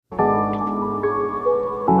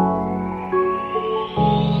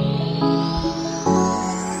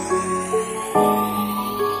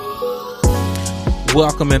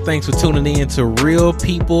Welcome and thanks for tuning in to Real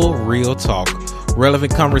People, Real Talk.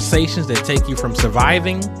 Relevant conversations that take you from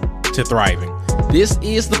surviving to thriving. This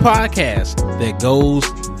is the podcast that goes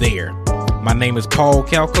there. My name is Paul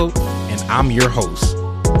Calco and I'm your host.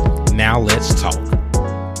 Now let's talk.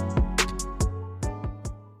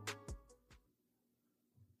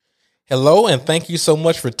 Hello and thank you so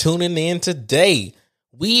much for tuning in today.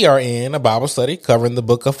 We are in a Bible study covering the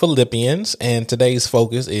book of Philippians, and today's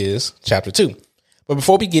focus is chapter 2. But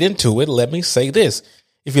before we get into it, let me say this.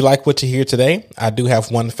 If you like what you hear today, I do have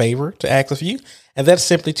one favor to ask of you, and that's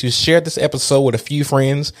simply to share this episode with a few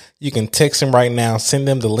friends. You can text them right now, send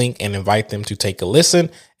them the link, and invite them to take a listen,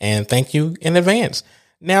 and thank you in advance.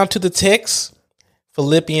 Now to the text,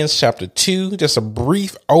 Philippians chapter 2, just a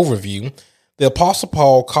brief overview. The Apostle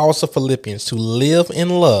Paul calls the Philippians to live in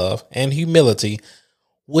love and humility,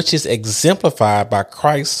 which is exemplified by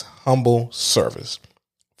Christ's humble service.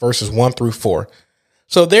 Verses 1 through 4.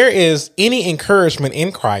 So there is any encouragement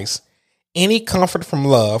in Christ, any comfort from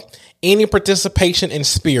love, any participation in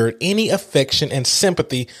spirit, any affection and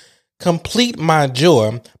sympathy. Complete my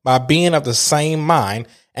joy by being of the same mind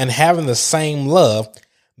and having the same love,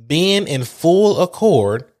 being in full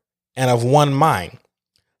accord and of one mind.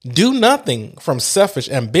 Do nothing from selfish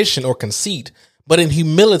ambition or conceit, but in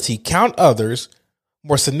humility count others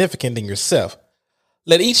more significant than yourself.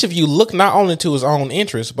 Let each of you look not only to his own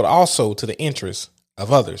interests, but also to the interests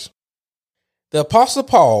of others. The Apostle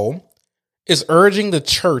Paul is urging the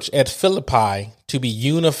church at Philippi to be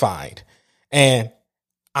unified. And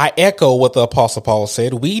I echo what the Apostle Paul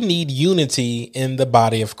said. We need unity in the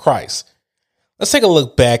body of Christ. Let's take a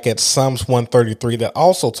look back at Psalms 133 that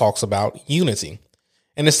also talks about unity.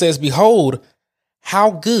 And it says, "Behold, how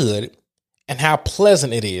good and how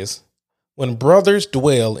pleasant it is when brothers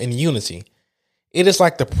dwell in unity. It is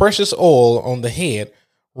like the precious oil on the head,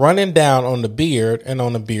 running down on the beard and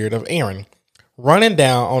on the beard of Aaron, running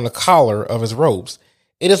down on the collar of his robes.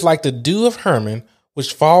 It is like the dew of Hermon,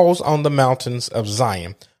 which falls on the mountains of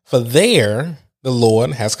Zion. For there the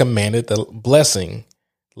Lord has commanded the blessing,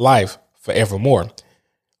 life forevermore."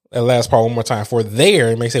 That last part one more time. For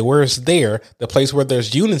there, you may say, where is there? The place where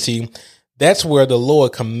there's unity, that's where the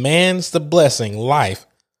Lord commands the blessing, life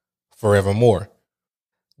forevermore.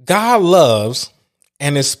 God loves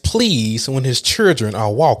and is pleased when his children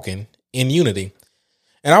are walking in unity.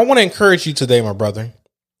 And I want to encourage you today, my brother,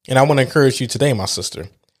 and I want to encourage you today, my sister,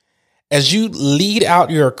 as you lead out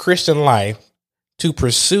your Christian life to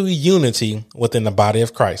pursue unity within the body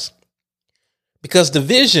of Christ. Because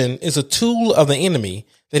division is a tool of the enemy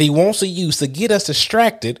that he wants to use to get us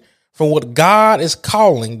distracted from what God is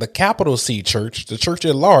calling the capital C church, the church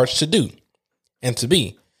at large, to do and to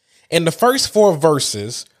be. In the first 4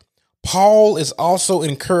 verses, Paul is also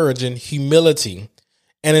encouraging humility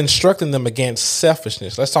and instructing them against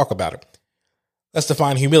selfishness. Let's talk about it. Let's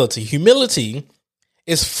define humility. Humility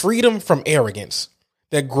is freedom from arrogance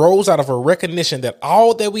that grows out of a recognition that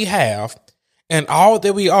all that we have and all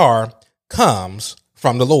that we are comes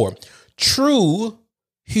from the Lord. True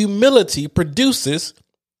humility produces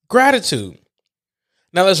gratitude.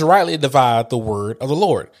 Now let's rightly divide the word of the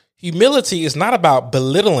Lord. Humility is not about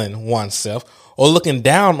belittling oneself or looking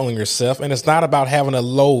down on yourself, and it's not about having a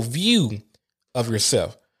low view of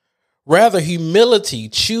yourself. Rather, humility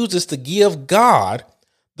chooses to give God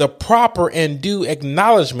the proper and due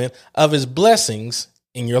acknowledgement of his blessings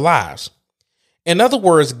in your lives. In other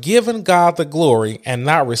words, giving God the glory and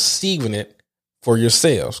not receiving it for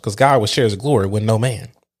yourselves, because God will share his glory with no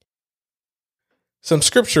man. Some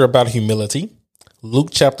scripture about humility, Luke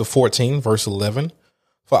chapter 14, verse 11.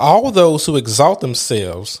 "For all those who exalt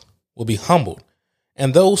themselves will be humbled,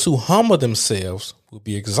 and those who humble themselves will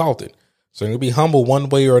be exalted." So you'll be humble one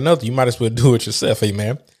way or another. You might as well do it yourself.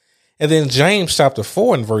 Amen. And then James chapter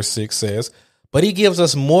 4 and verse 6 says, "But he gives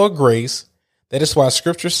us more grace. That is why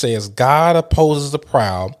scripture says God opposes the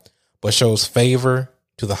proud, but shows favor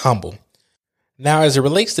to the humble." Now, as it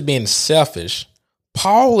relates to being selfish,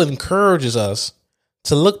 Paul encourages us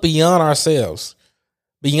to look beyond ourselves,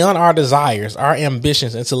 beyond our desires, our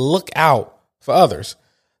ambitions, and to look out for others,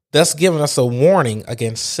 thus giving us a warning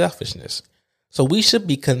against selfishness. So we should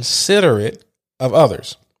be considerate of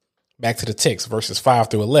others. Back to the text, verses 5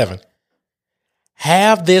 through 11.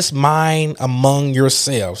 "Have this mind among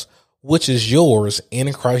yourselves, which is yours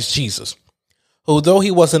in Christ Jesus, who though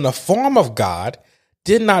he was in the form of God,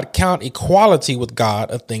 did not count equality with God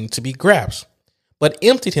a thing to be grasped, but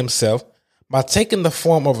emptied himself by taking the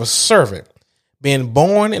form of a servant, being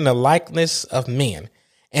born in the likeness of men,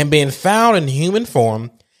 and being found in human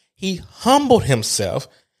form, he humbled himself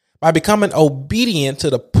by becoming obedient to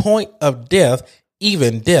the point of death,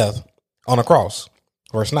 even death on a cross.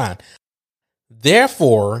 Verse 9.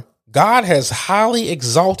 Therefore, God has highly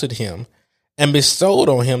exalted him and bestowed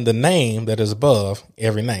on him the name that is above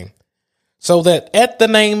every name, so that at the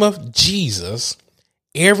name of Jesus,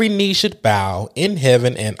 every knee should bow in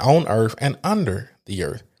heaven and on earth and under the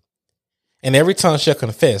earth, and every tongue shall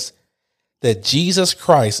confess that Jesus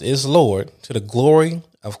Christ is Lord, to the glory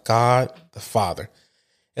of God the Father.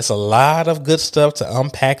 It's a lot of good stuff to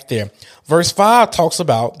unpack there. Verse 5 talks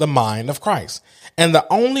about the mind of Christ. And the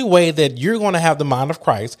only way that you're going to have the mind of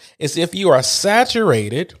Christ is if you are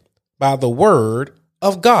saturated by the word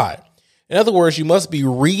of God. In other words, you must be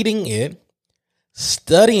reading it,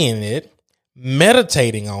 studying it,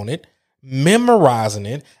 meditating on it, memorizing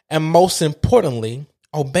it, and most importantly,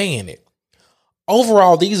 obeying it.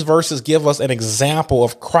 Overall, these verses give us an example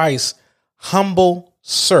of Christ's humble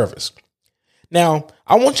service. Now,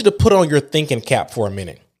 I want you to put on your thinking cap for a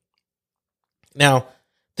minute. Now,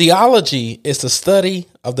 theology is the study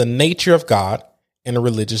of the nature of God and a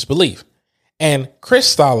religious belief. And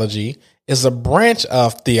Christology is a branch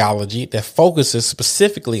of theology that focuses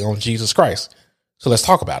specifically on Jesus Christ. So let's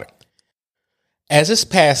talk about it. As this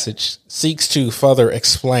passage seeks to further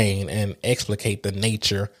explain and explicate the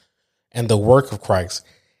nature and the work of Christ,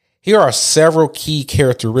 here are several key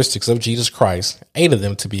characteristics of Jesus Christ, 8 of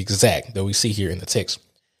them to be exact, that we see here in the text.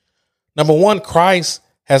 Number 1, Christ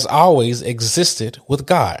has always existed with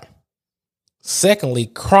God. Secondly,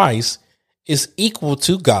 Christ is equal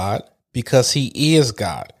to God because he is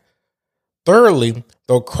God. Thirdly,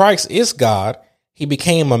 though Christ is God, he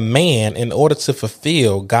became a man in order to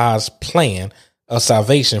fulfill God's plan of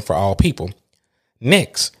salvation for all people.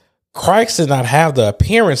 Next, Christ did not have the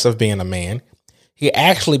appearance of being a man. He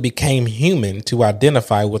actually became human to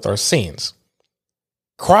identify with our sins.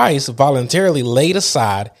 Christ voluntarily laid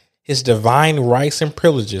aside his divine rights and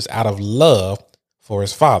privileges out of love for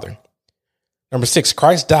his Father. Number 6,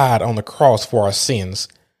 Christ died on the cross for our sins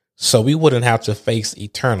so we wouldn't have to face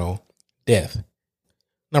eternal death.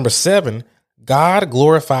 Number 7, God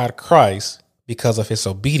glorified Christ because of his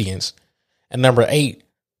obedience. And number 8,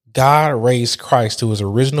 God raised Christ to his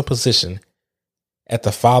original position at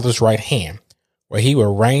the Father's right hand, where he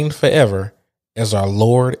will reign forever as our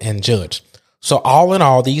Lord and Judge. So all in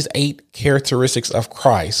all, these 8 characteristics of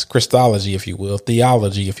Christ, Christology, if you will,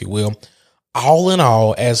 theology, if you will, all in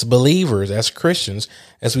all, as believers, as Christians,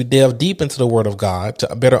 as we delve deep into the Word of God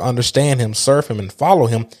to better understand him, serve him, and follow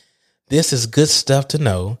him, this is good stuff to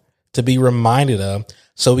know, to be reminded of,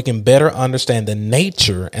 so we can better understand the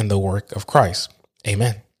nature and the work of Christ.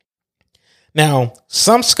 Amen. Now,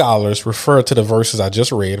 some scholars refer to the verses I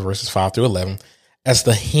just read, verses 5 through 11, as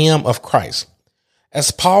the hymn of Christ,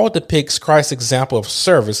 as Paul depicts Christ's example of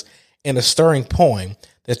service in a stirring poem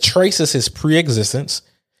that traces his pre-existence,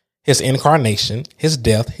 his incarnation, his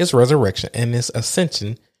death, his resurrection, and his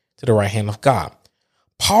ascension to the right hand of God.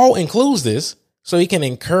 Paul includes this so he can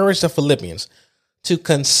encourage the Philippians to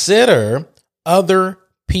consider other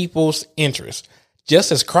people's interests,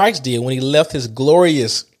 just as Christ did when he left his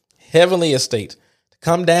glorious heavenly estate to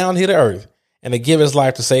come down here to earth and to give his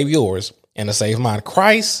life to save yours and to save mine.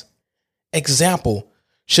 Christ's example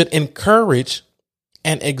should encourage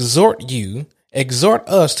and exhort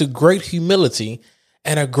us to great humility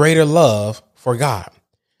and a greater love for God.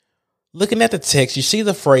 Looking at the text, you see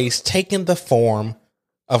the phrase taking the form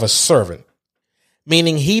of a servant,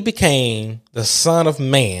 meaning he became the Son of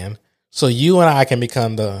Man so you and I can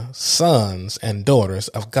become the sons and daughters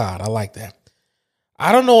of God. I like that.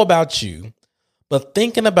 I don't know about you, but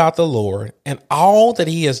thinking about the Lord and all that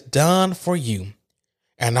he has done for you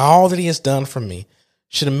and all that he has done for me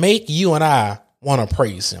should make you and I want to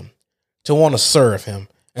praise him, to want to serve him,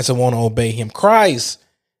 and to want to obey him. Christ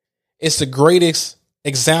is the greatest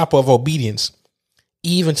example of obedience,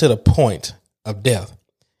 even to the point of death.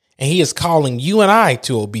 And he is calling you and I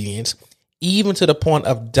to obedience, even to the point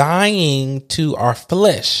of dying to our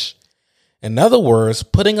flesh. In other words,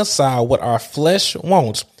 putting aside what our flesh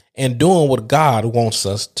wants and doing what God wants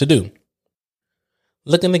us to do.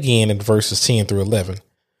 Looking again at verses 10 through 11.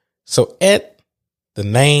 So at the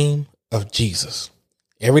name of Jesus,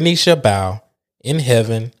 every knee shall bow in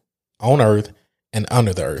heaven, on earth, and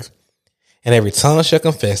under the earth, and every tongue shall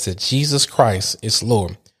confess that Jesus Christ is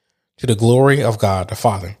Lord, to the glory of God the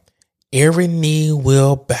Father. Every knee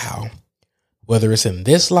will bow, whether it's in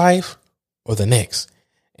this life or the next.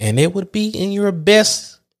 And it would be in your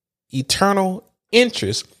best eternal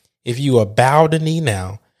interest if you will bow the knee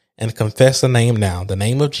now and confess the name now, the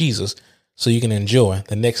name of Jesus, so you can enjoy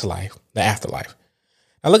the next life, the afterlife.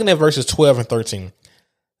 Now looking at verses 12 and 13.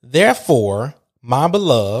 Therefore, my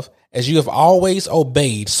beloved, as you have always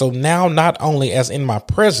obeyed, so now not only as in my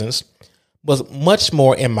presence, but much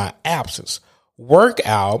more in my absence. Work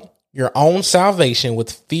out your own salvation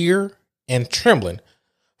with fear and trembling,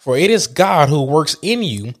 for it is God who works in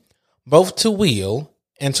you both to will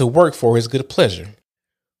and to work for his good pleasure.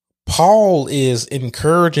 Paul is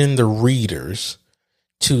encouraging the readers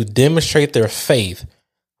to demonstrate their faith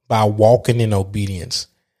by walking in obedience.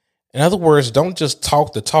 In other words, don't just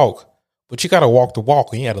talk the talk, but you got to walk the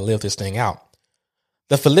walk and you got to live this thing out.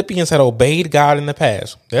 The Philippians had obeyed God in the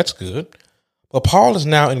past. That's good. But Paul is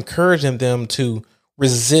now encouraging them to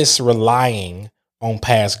resist relying on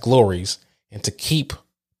past glories and to keep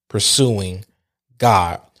pursuing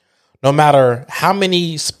God. No matter how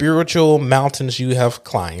many spiritual mountains you have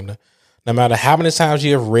climbed, no matter how many times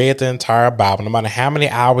you have read the entire Bible, no matter how many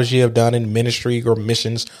hours you have done in ministry or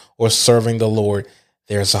missions or serving the Lord,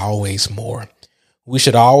 there's always more. We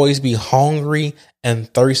should always be hungry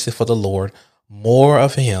and thirsty for the Lord, more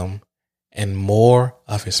of him and more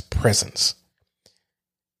of his presence.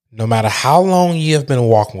 No matter how long you have been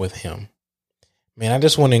walking with him, man, I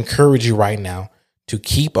just want to encourage you right now to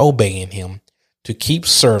keep obeying him, to keep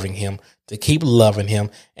serving him, to keep loving him,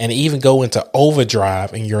 and even go into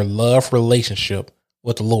overdrive in your love relationship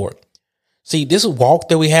with the Lord. See, this walk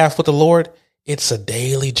that we have with the Lord, it's a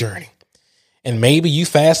daily journey. And maybe you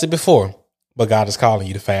fasted before, but God is calling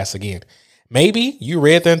you to fast again. Maybe you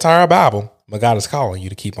read the entire Bible, but God is calling you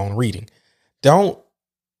to keep on reading. Don't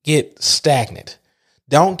get stagnant.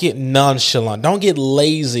 Don't get nonchalant. Don't get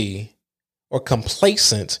lazy or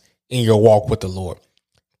complacent in your walk with the Lord.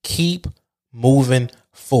 Keep moving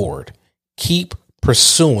forward. Keep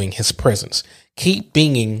pursuing his presence. Keep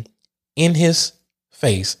being in his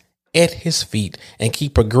face, at his feet, and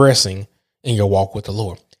keep progressing in your walk with the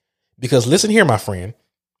Lord. Because listen here, my friend,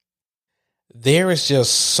 there is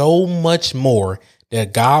just so much more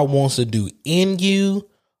that God wants to do in you,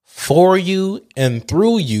 for you, and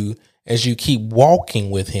through you as you keep walking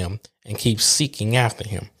with him and keep seeking after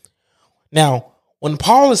him. Now, when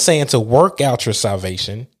Paul is saying to work out your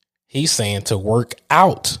salvation, he's saying to work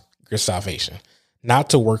out your salvation, not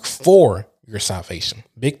to work for your salvation.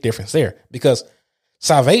 Big difference there, because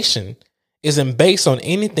salvation isn't based on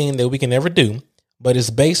anything that we can ever do, but it's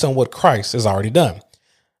based on what Christ has already done.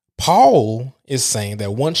 Paul is saying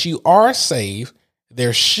that once you are saved,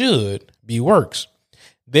 there should be works.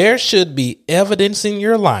 There should be evidence in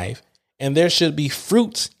your life, and there should be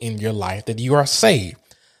fruits in your life that you are saved,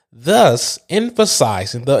 thus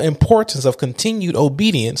emphasizing the importance of continued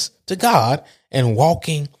obedience to God and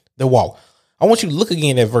walking the walk. I want you to look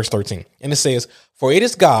again at verse 13, and it says, "For it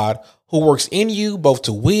is God who works in you both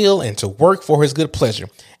to will and to work for his good pleasure."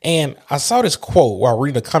 And I saw this quote while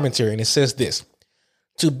reading the commentary, and it says this: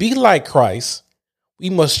 "To be like Christ, we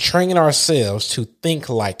must train ourselves to think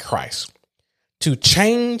like Christ. To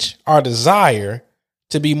change our desire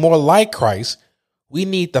to be more like Christ, we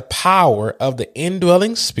need the power of the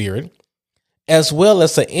indwelling spirit, as well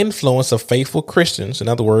as the influence of faithful Christians. In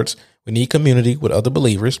other words, we need community with other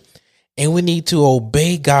believers, and we need to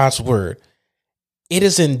obey God's word. It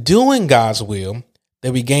is in doing God's will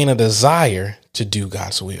that we gain a desire to do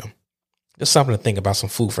God's will." Just something to think about, some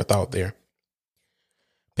food for thought there.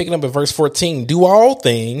 Picking up at verse 14, "Do all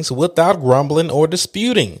things without grumbling or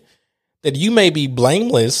disputing, that you may be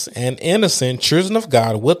blameless and innocent children of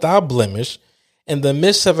God without blemish, in the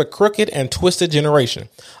midst of a crooked and twisted generation,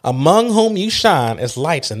 among whom you shine as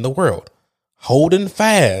lights in the world, holding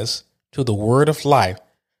fast to the word of life,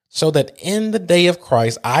 so that in the day of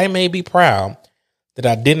Christ I may be proud that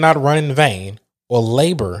I did not run in vain or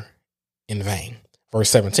labor in vain." Verse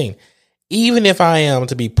 17, "Even if I am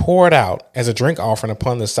to be poured out as a drink offering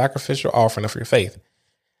upon the sacrificial offering of your faith,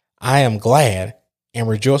 I am glad and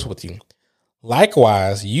rejoice with you.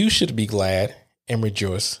 Likewise, you should be glad and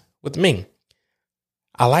rejoice with me."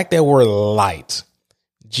 I like that word light.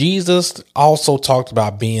 Jesus also talked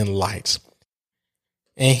about being lights.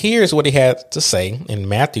 And here's what he had to say in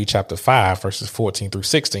Matthew chapter 5, verses 14 through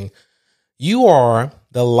 16. "You are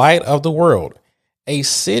the light of the world. A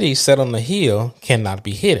city set on the hill cannot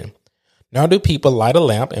be hidden. Nor do people light a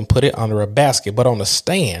lamp and put it under a basket, but on a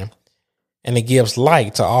stand, and it gives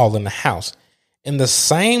light to all in the house. In the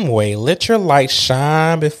same way, let your light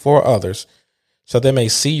shine before others, so they may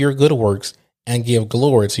see your good works and give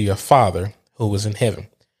glory to your Father who is in heaven."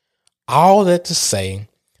 All that to say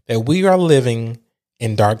that we are living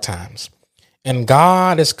in dark times, and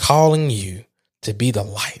God is calling you to be the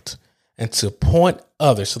light and to point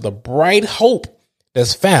others to the bright hope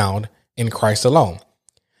that's found in Christ alone.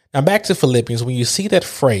 Now back to Philippians, when you see that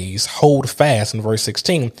phrase, hold fast, in verse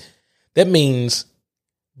 16, that means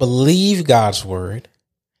believe God's word,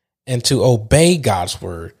 and to obey God's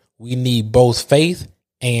word, we need both faith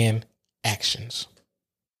and actions.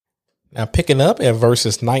 Now, picking up at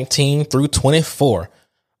verses 19 through 24,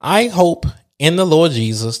 I hope in the Lord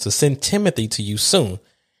Jesus to send Timothy to you soon,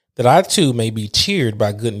 that I too may be cheered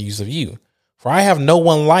by good news of you. For I have no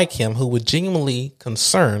one like him who would genuinely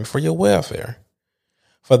concern for your welfare.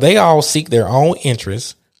 For they all seek their own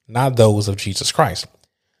interests, not those of Jesus Christ.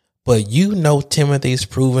 But you know Timothy's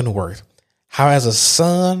proven worth, how as a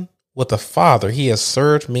son with a father he has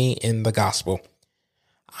served me in the gospel.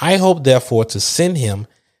 I hope therefore to send him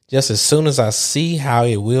just as soon as I see how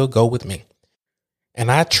it will go with me.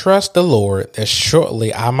 And I trust the Lord that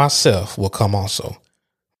shortly I myself will come also.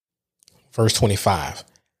 Verse 25.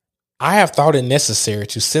 I have thought it necessary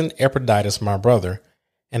to send Epaphroditus, my brother,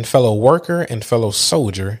 and fellow worker and fellow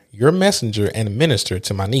soldier, your messenger and minister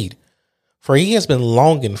to my need. For he has been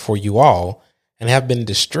longing for you all, and have been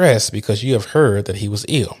distressed because you have heard that he was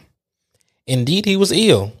ill. Indeed, he was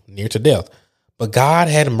ill, near to death, but God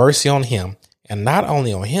had mercy on him, and not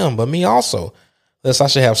only on him, but me also, lest I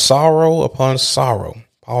should have sorrow upon sorrow.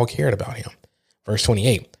 Paul cared about him. Verse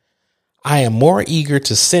 28. I am more eager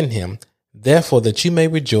to send him, therefore that you may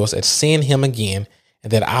rejoice at seeing him again,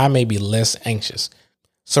 and that I may be less anxious.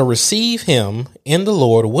 So receive him in the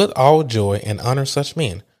Lord with all joy and honor such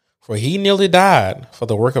men, for he nearly died for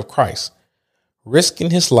the work of Christ,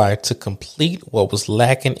 risking his life to complete what was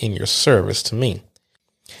lacking in your service to me.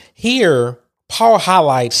 Here, Paul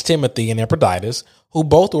highlights Timothy and Epaphroditus, who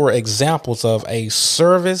both were examples of a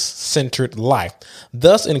service-centered life,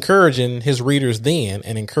 thus encouraging his readers then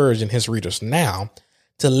and encouraging his readers now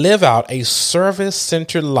to live out a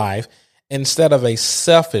service-centered life instead of a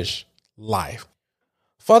selfish life.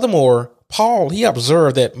 Furthermore, Paul, he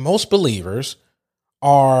observed that most believers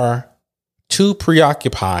are too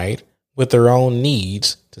preoccupied with their own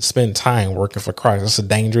needs to spend time working for Christ. It's a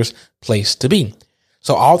dangerous place to be.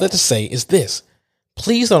 So all that to say is this: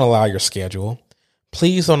 please don't allow your schedule,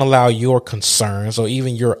 please don't allow your concerns or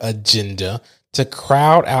even your agenda to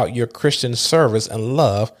crowd out your Christian service and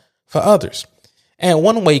love for others. And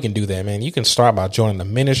one way you can do that, man, you can start by joining the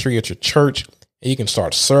ministry at your church, and you can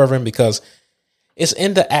start serving, because it's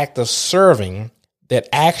in the act of serving that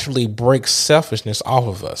actually breaks selfishness off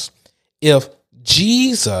of us. If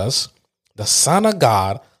Jesus, the Son of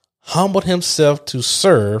God, humbled himself to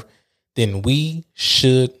serve, then we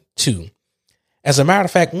should too. As a matter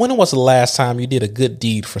of fact, when was the last time you did a good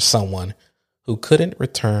deed for someone who couldn't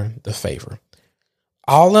return the favor?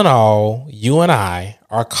 All in all, you and I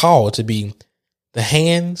are called to be the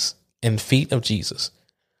hands and feet of Jesus,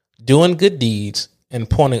 doing good deeds and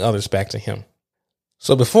pointing others back to him.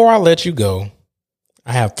 So before I let you go,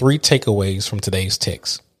 I have 3 takeaways from today's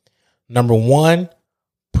text. Number 1,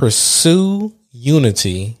 pursue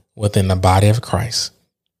unity within the body of Christ.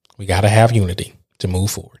 We got to have unity to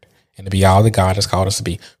move forward and to be all that God has called us to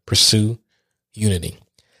be. Pursue unity.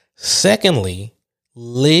 Secondly,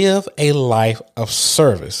 live a life of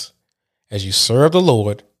service as you serve the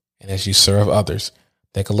Lord and as you serve others.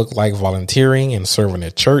 That could look like volunteering and serving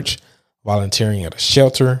at church, volunteering at a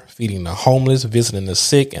shelter, feeding the homeless, visiting the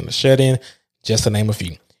sick and the shut-in, just to name a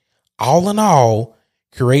few. All in all,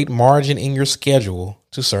 create margin in your schedule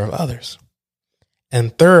to serve others.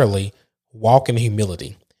 And thirdly, walk in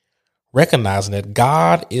humility, recognizing that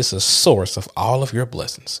God is the source of all of your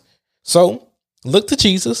blessings. So look to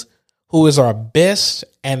Jesus, who is our best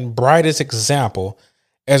and brightest example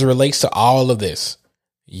as it relates to all of this: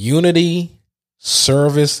 unity,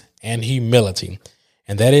 service, and humility.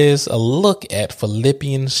 And that is a look at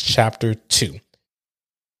Philippians chapter 2.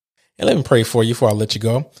 And let me pray for you before I let you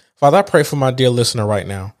go. Father, I pray for my dear listener right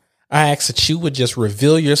now. I ask that you would just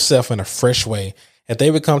reveal yourself in a fresh way, that they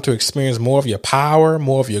would come to experience more of your power,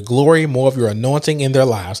 more of your glory, more of your anointing in their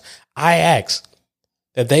lives. I ask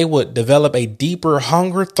that they would develop a deeper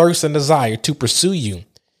hunger, thirst, and desire to pursue you,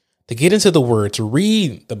 to get into the word, to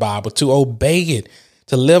read the Bible, to obey it,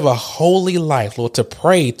 to live a holy life, Lord, to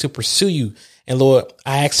pray, to pursue you. And Lord,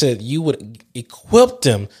 I ask that you would equip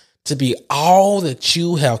them to be all that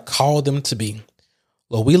you have called them to be.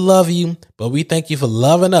 Lord, we love you, but we thank you for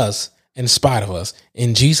loving us in spite of us.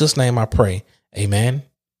 In Jesus' name I pray. Amen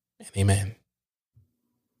and amen.